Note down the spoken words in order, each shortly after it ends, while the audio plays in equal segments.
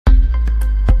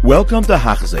Welcome to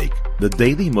Hachzik, the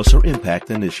Daily Musar Impact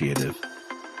Initiative.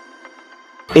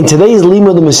 In today's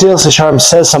Limud, the Mesilas Yesharim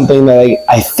says something that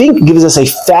I think gives us a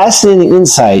fascinating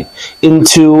insight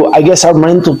into, our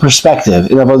mental perspective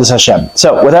in Avodas Hashem.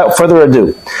 So, without further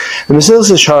ado, the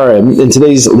Mesilas Yesharim in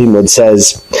today's Limud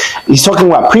says, he's talking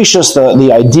about precious,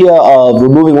 the idea of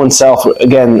removing oneself.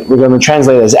 Again, we're going to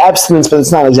translate it as abstinence, but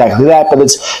it's not exactly that, but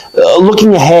it's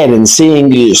looking ahead and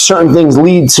seeing certain things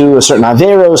lead to a certain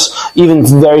averos, even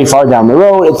very far down the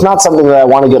road. It's not something that I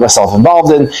want to get myself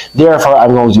involved in, therefore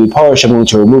I'm going to be polish, I'm going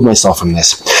to remove myself from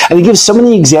this. And he gives so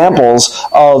many examples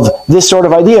of this sort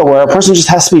of idea where a person just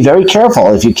has to be very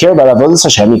careful. If you care about Avodas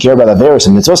Hashem, you care about Averos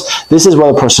and Mitzvos, this is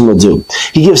what a person will do.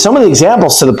 He gives so many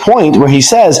examples to the point where he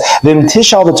says, Vim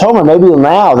Tishal V'Tomer, maybe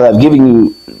now that I've given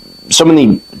you so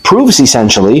many proofs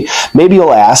essentially, maybe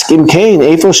you'll ask, Im Kain,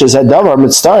 Eifosh is Davar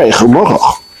Mitztarech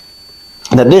U'Mochach,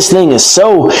 that this thing is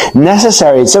so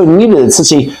necessary, it's so needed, it's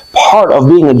such a part of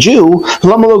being a Jew.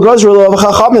 Why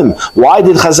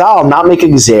did Chazal not make a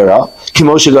gezerah?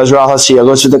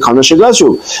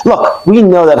 Look, we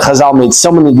know that Chazal made so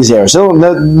many gezerahs.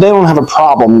 They don't have a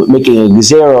problem making a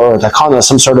gezerah or a takana,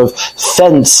 some sort of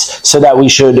fence, so that we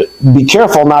should be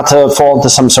careful not to fall into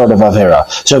some sort of avera.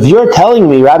 So if you're telling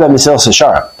me, Rabbi Mesilas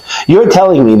Yesharim, you're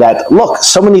telling me that, look,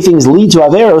 so many things lead to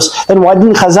averos, then why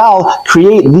didn't Chazal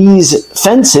create these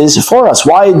fences for us?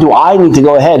 Why do I need to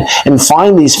go ahead and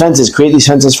find these fences, create these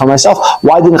fences for myself?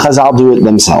 Why didn't Chazal do it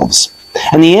themselves?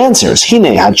 And the answer is, Hine,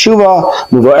 Hatshuva,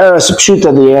 Muvoeres,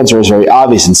 Pshuta, the answer is very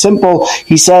obvious and simple.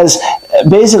 He says,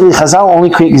 basically, Chazal only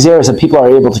create gezeras that people are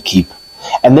able to keep.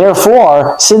 And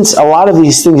therefore, since a lot of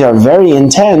these things are very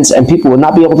intense and people would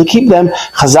not be able to keep them,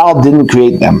 Chazal didn't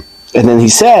create them. And then he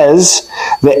says,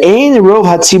 most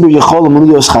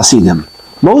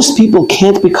people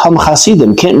can't become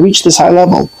Hasidim, can't reach this high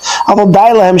level. And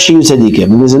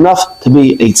there's enough to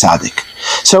be a tzaddik.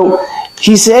 So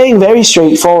he's saying very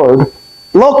straightforward,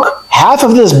 look, half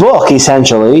of this book,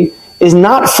 essentially, is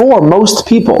not for most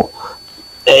people.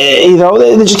 They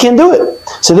just can't do it.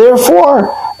 So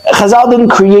therefore, Chazal didn't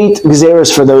create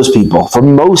gezeras for those people, for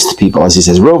most people, as he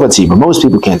says, Rov HaTzibur, most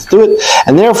people can't do it,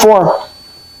 and therefore,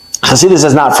 Chassidus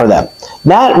is not for them.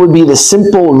 That would be the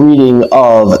simple reading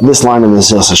of this line in the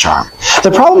Mesilas Yesharim.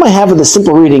 The problem I have with the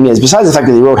simple reading is, besides the fact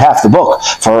that he wrote half the book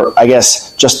for,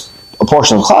 just a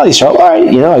portion of Klal Yisrael, all right,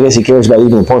 I guess he cares about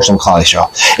even a portion of Klal Yisrael,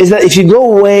 is that if you go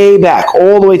way back,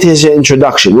 all the way to his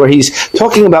introduction, where he's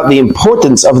talking about the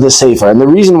importance of the Sefer and the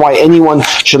reason why anyone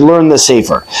should learn the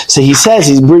Sefer. So he says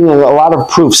he's bringing a lot of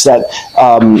proofs that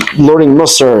learning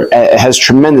Musar has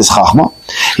tremendous chachma.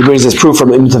 He brings this proof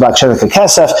from Im Tavak Shenek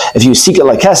Kesef. If you seek it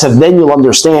like Kesef, then you'll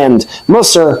understand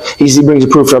Musar. He brings a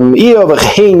proof from Iyov,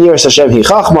 Yiras Hashem hi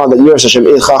chachma, that Yiras Hashem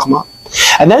is chachma.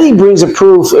 And then he brings a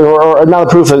proof, or not a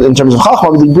proof in terms of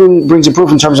Chachma, but he brings a proof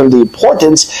in terms of the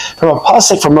importance from a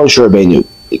pasuk from Moshe Rabbeinu.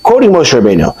 Quoting Moshe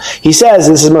Rabbeinu, he says,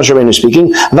 this is Moshe Rabbeinu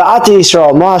speaking, V'ati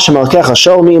Yisrael ma Hashem alkecha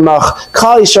shol mi'imach,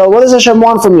 Klal Yisrael, what does Hashem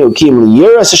want from you? Kim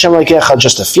liyiras Hashem alkecha,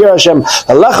 just to fear Hashem,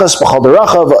 l'lechas b'chol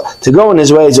derachav, to go in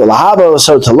His ways, l'habo,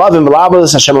 so to love Him,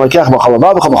 v'la'abos Hashem alkecha, b'chol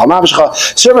avav, b'chol nafshecha,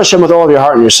 serve Hashem with all of your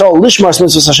heart and your soul, lishmas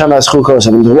mitzvos Hashem eschukos,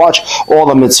 and to watch all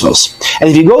the mitzvos. And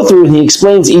if you go through and he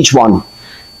explains each one,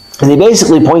 and he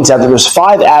basically points out that there's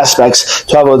 5 aspects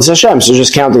to Avodas Hashem. So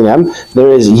just counting them,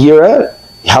 there is Yira,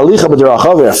 Halicha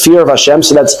b'derachav, fear of Hashem.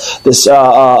 So that's this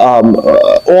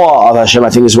awe of Hashem, I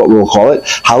think is what we'll call it.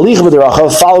 Halicha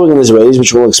b'derachav, following in His ways,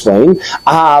 which we'll explain.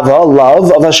 Ahava,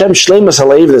 love of Hashem. Shleimus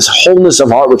halev, this wholeness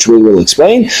of heart, which we will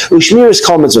explain. Ushmiras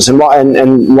kol mitzvos, and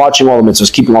watching all the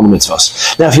mitzvos, keeping all the mitzvos.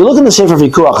 Now, if you look in the Sefer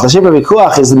Vikuach, the Sefer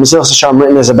Vikuach is the Mesilas Yesharim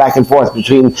written as a back and forth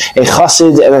between a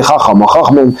chassid and a chacham. A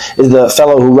chacham is the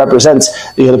fellow who represents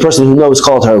the person who knows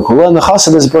Kol Torah Kula, and the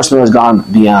chassid is the person who has gone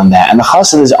beyond that. And the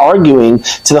chassid is arguing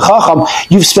to the chacham,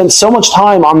 you've spent so much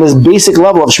time on this basic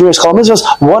level of Shmiras Kol Mitzvos,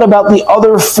 what about the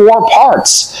other 4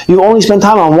 parts? You only spent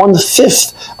time on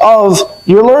 1/5 of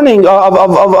your learning of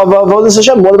Avodas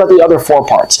Hashem. What about the other 4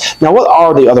 parts? Now, what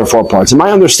are the other 4 parts? In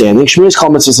my understanding, Shmiras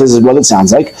Kol Mitzvos is what it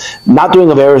sounds like. Not doing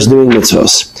averos, doing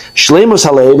mitzvos. Shleimus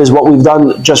halev is what we've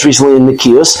done just recently in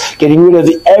Nikios, getting rid of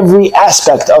every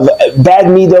aspect of bad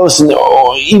midos, and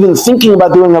even thinking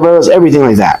about doing averos, everything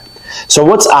like that. So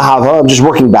what's ahava? I'm just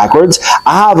working backwards.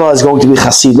 Ahava is going to be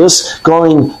chasidus,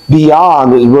 going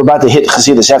beyond. We're about to hit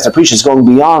chasidus after Prishus, going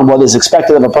beyond what is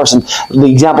expected of a person. The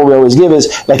example we always give is,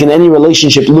 like in any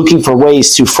relationship, looking for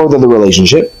ways to further the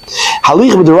relationship.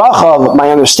 Halich b'derachav,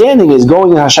 my understanding is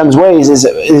going in Hashem's ways is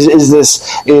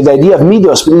this the idea of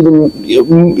midos, even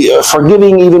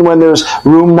forgiving even when there's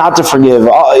room not to forgive,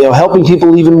 helping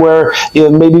people even where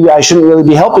maybe I shouldn't really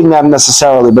be helping them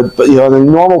necessarily, but the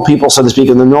normal people, so to speak,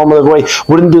 in the normal way,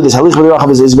 wouldn't do this. Halich b'derachav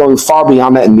is going far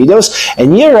beyond that in midos.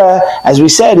 And yira, as we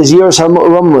said, is yiras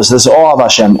haromus, this awe of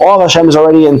Hashem. Awe of Hashem is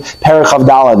already in Perek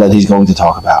Havdalah that he's going to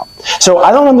talk about. So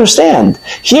I don't understand.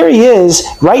 Here he is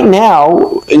right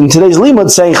now in today's limud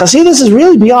saying Chassidus is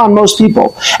really beyond most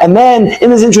people. And then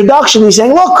in his introduction he's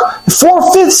saying, look,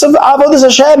 4/5 of Avodas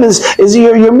Hashem is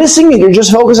you're missing it. You're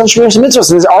just focused on Shmiras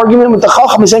Mitzvos. And his argument with the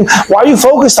Chacham is saying, why are you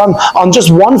focused on just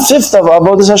 1/5 of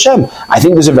Avodas Hashem? I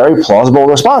think there's a very plausible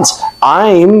response.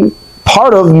 I'm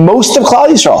part of most of Klal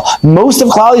Yisrael. Most of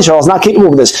Klal Yisrael is not capable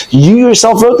of this. You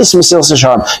yourself wrote this in Mesilas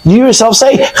Yesharim. You yourself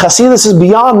say, Chassidus is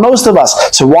beyond most of us.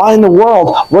 So why in the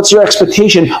world, what's your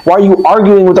expectation? Why are you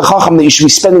arguing with the Chacham that you should be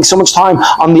spending so much time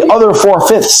on the other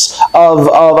 4/5 of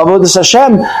Avodas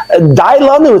Hashem? Dai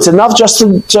lanu, it's enough just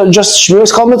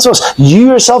Shmiras Kol Mitzvos.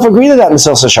 You yourself agree to that in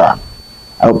Mesilas Yesharim.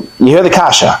 Oh, you hear the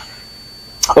kasha.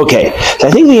 Okay, so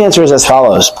I think the answer is as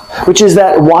follows, which is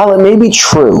that while it may be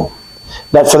true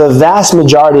that for the vast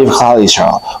majority of Klal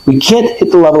Yisrael, we can't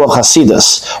hit the level of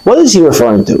Hasidus. What is he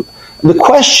referring to? The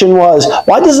question was,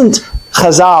 why doesn't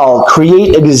Chazal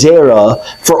create a gezerah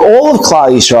for all of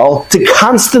Klal Yisrael to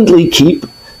constantly keep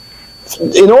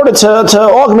in order to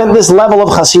augment this level of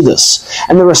Hasidus?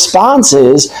 And the response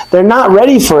is, they're not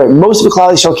ready for it. Most of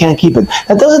Klal Yisrael can't keep it.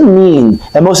 That doesn't mean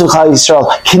that most of Klal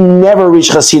Yisrael can never reach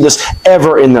Hasidus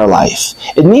ever in their life.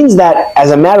 It means that,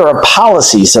 as a matter of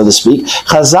policy, so to speak,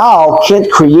 Chazal can't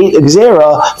create a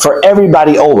gezerah for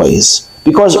everybody always.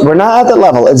 Because we're not at that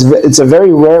level. It's a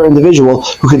very rare individual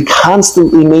who could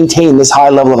constantly maintain this high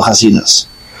level of Hasidus.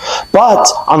 But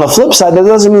on the flip side, that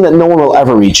doesn't mean that no one will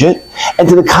ever reach it. And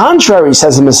to the contrary,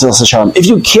 says the Mesilas Yesharim, if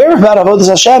you care about Avodas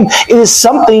Hashem, it is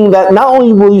something that not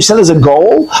only will you set as a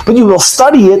goal, but you will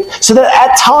study it so that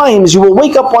at times you will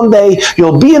wake up one day,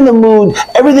 you'll be in the mood,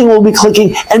 everything will be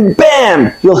clicking, and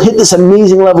bam, you'll hit this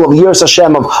amazing level of Yiras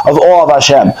Hashem, of awe of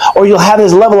Hashem. Or you'll have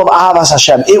this level of Ahavas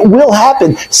Hashem. It will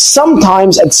happen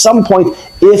sometimes at some point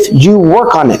if you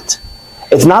work on it.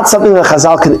 It's not something that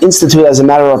Chazal can institute as a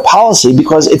matter of policy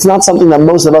because it's not something that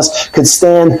most of us could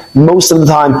stand most of the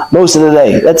time, most of the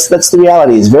day. That's the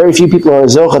reality. It's very few people are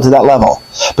zocha to that level.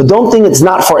 But don't think it's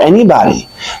not for anybody.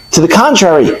 To the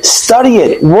contrary, study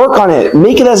it, work on it,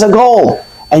 make it as a goal.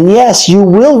 And yes, you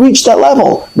will reach that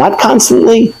level. Not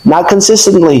constantly, not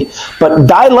consistently. But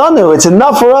dai lanu, it's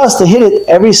enough for us to hit it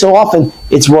every so often.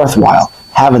 It's worthwhile.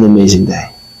 Have an amazing day.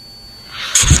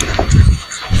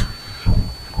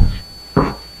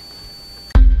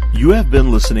 You have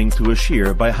been listening to a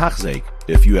shiur by Hachzeik.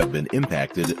 If you have been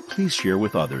impacted, please share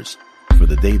with others. For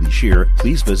the daily shiur,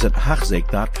 please visit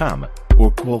Hachzeik.com or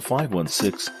call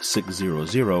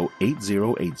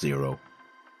 516-600-8080.